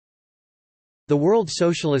The World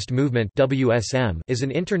Socialist Movement (WSM) is an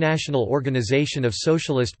international organization of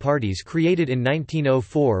socialist parties created in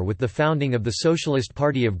 1904 with the founding of the Socialist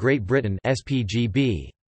Party of Great Britain (SPGB).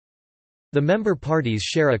 The member parties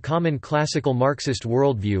share a common classical Marxist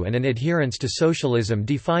worldview and an adherence to socialism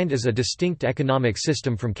defined as a distinct economic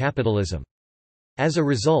system from capitalism. As a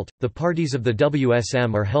result, the parties of the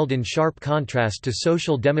WSM are held in sharp contrast to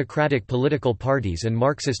social democratic political parties and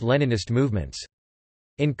Marxist-Leninist movements.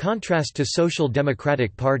 In contrast to social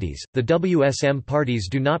democratic parties, the WSM parties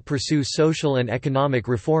do not pursue social and economic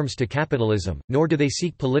reforms to capitalism, nor do they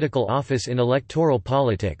seek political office in electoral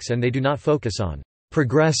politics, and they do not focus on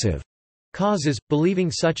progressive causes,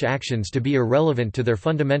 believing such actions to be irrelevant to their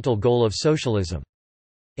fundamental goal of socialism.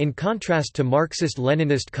 In contrast to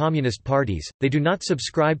Marxist-Leninist communist parties, they do not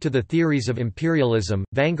subscribe to the theories of imperialism,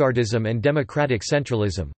 vanguardism and democratic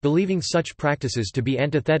centralism, believing such practices to be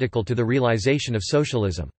antithetical to the realization of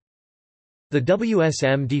socialism. The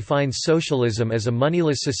WSM defines socialism as a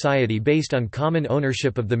moneyless society based on common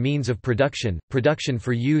ownership of the means of production, production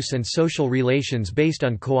for use, and social relations based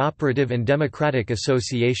on cooperative and democratic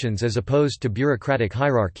associations as opposed to bureaucratic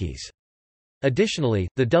hierarchies. Additionally,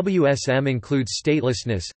 the WSM includes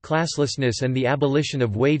statelessness, classlessness and the abolition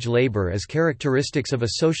of wage labor as characteristics of a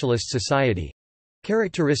socialist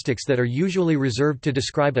society—characteristics that are usually reserved to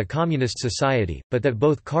describe a communist society, but that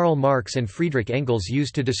both Karl Marx and Friedrich Engels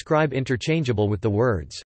used to describe interchangeable with the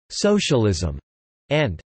words «socialism»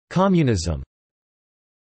 and «communism».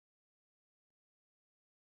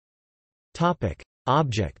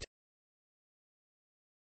 Object.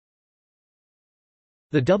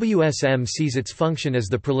 The WSM sees its function as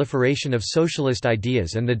the proliferation of socialist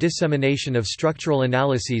ideas and the dissemination of structural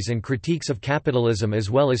analyses and critiques of capitalism, as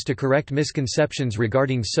well as to correct misconceptions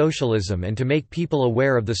regarding socialism and to make people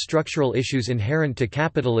aware of the structural issues inherent to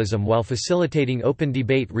capitalism while facilitating open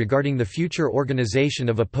debate regarding the future organization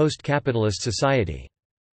of a post-capitalist society.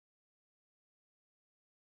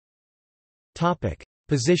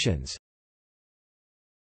 Positions.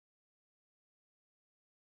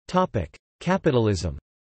 Capitalism.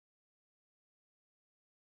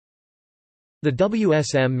 The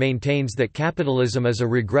WSM maintains that capitalism is a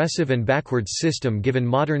regressive and backwards system given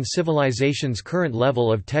modern civilization's current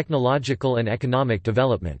level of technological and economic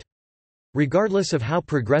development. Regardless of how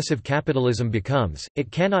progressive capitalism becomes,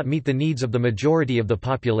 it cannot meet the needs of the majority of the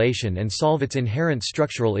population and solve its inherent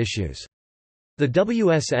structural issues. The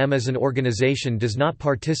WSM as an organization does not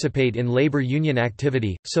participate in labor union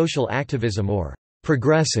activity, social activism or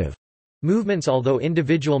progressive movements, although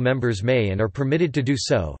individual members may and are permitted to do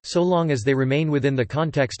so, so long as they remain within the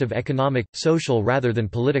context of economic, social rather than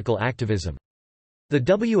political activism. The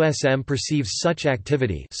WSM perceives such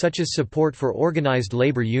activity, such as support for organized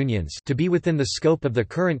labor unions, to be within the scope of the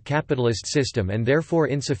current capitalist system and therefore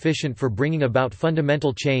insufficient for bringing about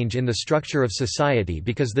fundamental change in the structure of society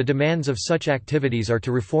because the demands of such activities are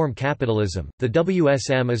to reform capitalism. The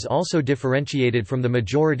WSM is also differentiated from the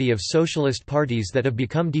majority of socialist parties that have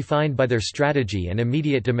become defined by their strategy and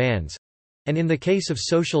immediate demands, and in the case of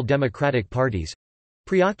social democratic parties,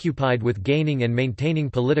 preoccupied with gaining and maintaining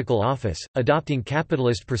political office, adopting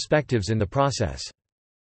capitalist perspectives in the process.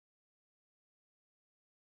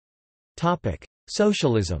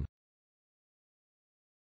 Socialism.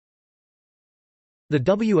 The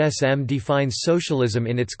WSM defines socialism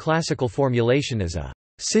in its classical formulation as a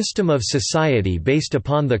system of society based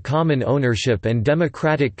upon the common ownership and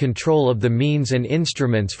democratic control of the means and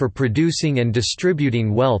instruments for producing and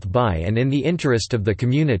distributing wealth by and in the interest of the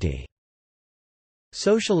community.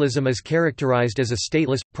 Socialism is characterized as a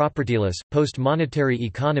stateless, propertyless, post-monetary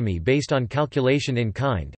economy based on calculation in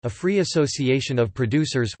kind, a free association of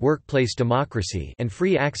producers, workplace democracy, and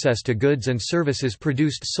free access to goods and services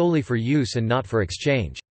produced solely for use and not for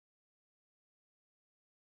exchange.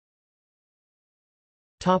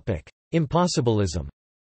 Impossibilism.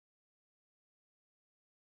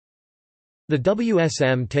 The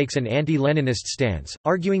WSM takes an anti-Leninist stance,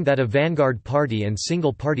 arguing that a vanguard party and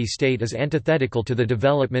single-party state is antithetical to the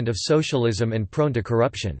development of socialism and prone to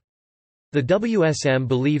corruption. The WSM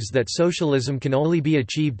believes that socialism can only be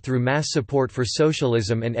achieved through mass support for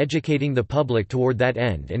socialism and educating the public toward that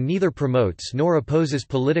end, and neither promotes nor opposes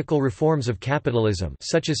political reforms of capitalism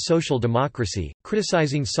such as social democracy,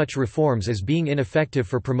 criticizing such reforms as being ineffective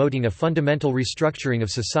for promoting a fundamental restructuring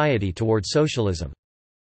of society toward socialism.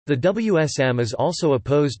 The WSM is also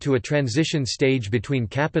opposed to a transition stage between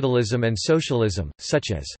capitalism and socialism, such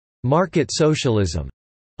as market socialism,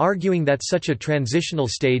 arguing that such a transitional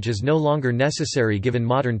stage is no longer necessary given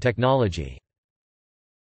modern technology.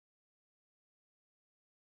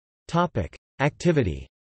 Activity.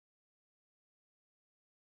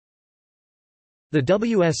 The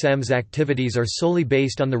WSM's activities are solely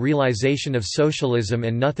based on the realization of socialism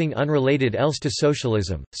and nothing unrelated else to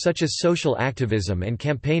socialism, such as social activism and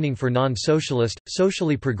campaigning for non-socialist,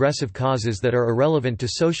 socially progressive causes that are irrelevant to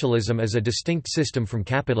socialism as a distinct system from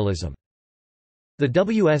capitalism. The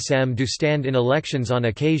WSM do stand in elections on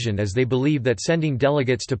occasion as they believe that sending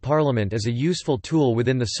delegates to parliament is a useful tool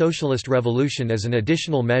within the socialist revolution as an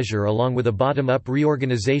additional measure along with a bottom-up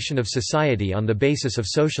reorganization of society on the basis of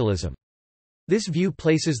socialism. This view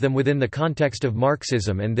places them within the context of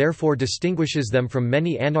Marxism and therefore distinguishes them from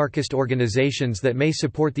many anarchist organizations that may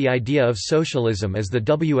support the idea of socialism as the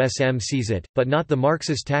WSM sees it, but not the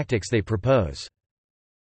Marxist tactics they propose.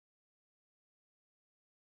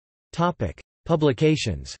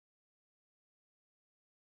 Publications.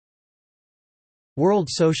 World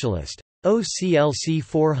Socialist. OCLC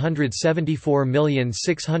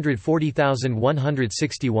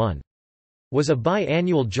 474,640,161. Was a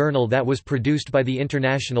bi-annual journal that was produced by the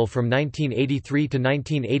International from 1983 to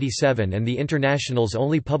 1987 and the International's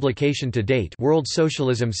only publication to date. World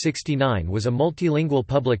Socialism 69 was a multilingual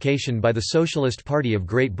publication by the Socialist Party of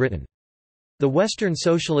Great Britain. The Western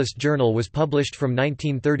Socialist Journal was published from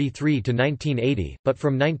 1933 to 1980, but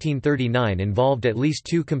from 1939 involved at least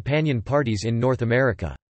two companion parties in North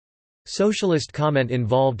America. Socialist Comment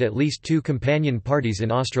involved at least two companion parties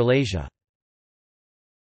in Australasia.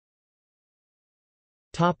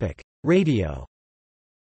 Radio.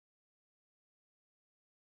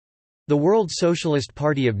 The World Socialist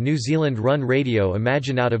Party of New Zealand run Radio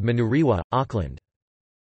Imagine out of Manurewa, Auckland.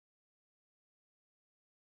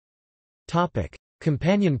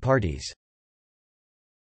 Companion parties.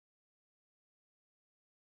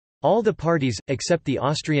 All the parties, except the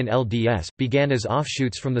Austrian LDS, began as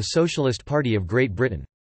offshoots from the Socialist Party of Great Britain.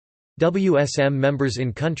 WSM members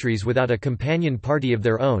in countries without a companion party of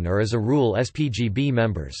their own are as a rule SPGB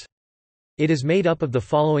members. It is made up of the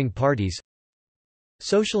following parties: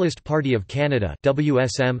 Socialist Party of Canada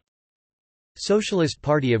 (WSM), Socialist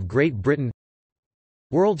Party of Great Britain,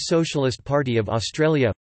 World Socialist Party of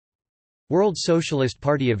Australia, World Socialist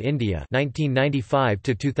Party of India 1995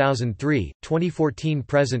 to 2003, 2014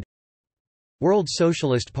 present, World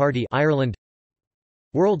Socialist Party Ireland,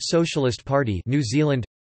 World Socialist Party New Zealand,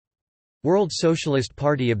 World Socialist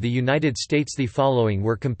Party of the United States. The following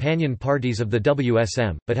were companion parties of the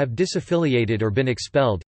WSM, but have disaffiliated or been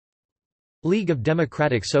expelled: League of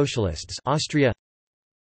Democratic Socialists Austria,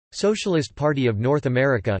 Socialist Party of North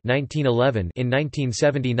America 1911. In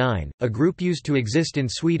 1979, a group used to exist in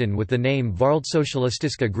Sweden with the name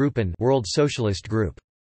Världssocialistiska gruppen World Socialist Group.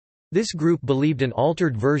 This group believed an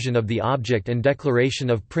altered version of the object and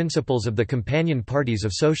declaration of principles of the companion parties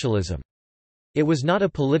of socialism. It was not a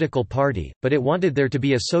political party, but it wanted there to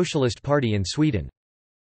be a socialist party in Sweden.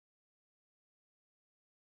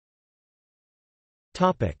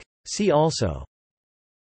 See also: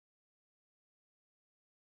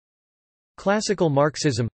 Classical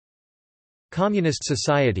Marxism, Communist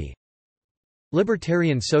Society,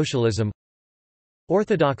 Libertarian Socialism,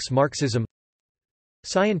 Orthodox Marxism,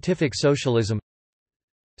 Scientific Socialism,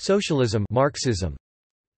 Socialism Marxism,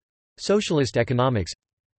 Socialist Economics.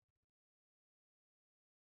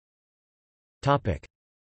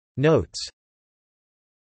 Notes.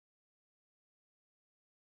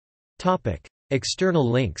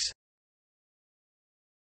 External links.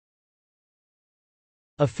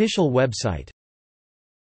 Official website.